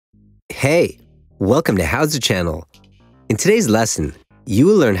Hey, welcome to How's the Channel. In today's lesson, you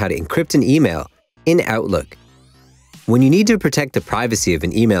will learn how to encrypt an email in Outlook. When you need to protect the privacy of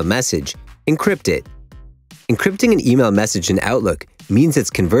an email message, encrypt it. Encrypting an email message in Outlook means it's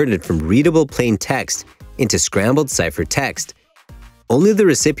converted from readable plain text into scrambled ciphertext. Only the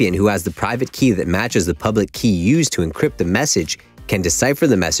recipient who has the private key that matches the public key used to encrypt the message can decipher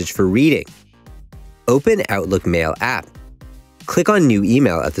the message for reading. Open Outlook Mail app. Click on New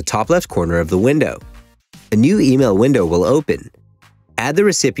Email at the top left corner of the window. A new email window will open. Add the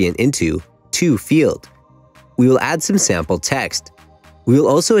recipient into To field. We will add some sample text. We will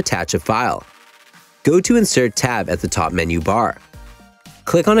also attach a file. Go to Insert tab at the top menu bar.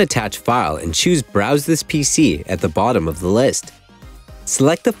 Click on Attach File and choose Browse this PC at the bottom of the list.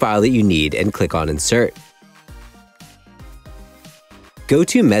 Select the file that you need and click on Insert. Go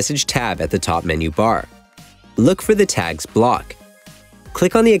to Message tab at the top menu bar. Look for the tags block.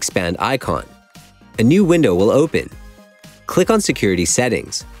 Click on the expand icon. A new window will open. Click on Security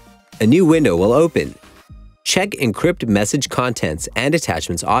Settings. A new window will open. Check Encrypt Message Contents and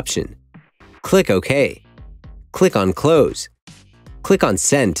Attachments option. Click OK. Click on Close. Click on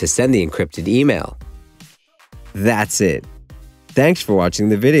Send to send the encrypted email. That's it. Thanks for watching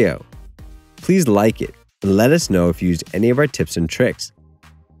the video. Please like it and let us know if you used any of our tips and tricks.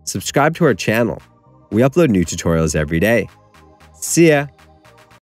 Subscribe to our channel. We upload new tutorials every day. See ya!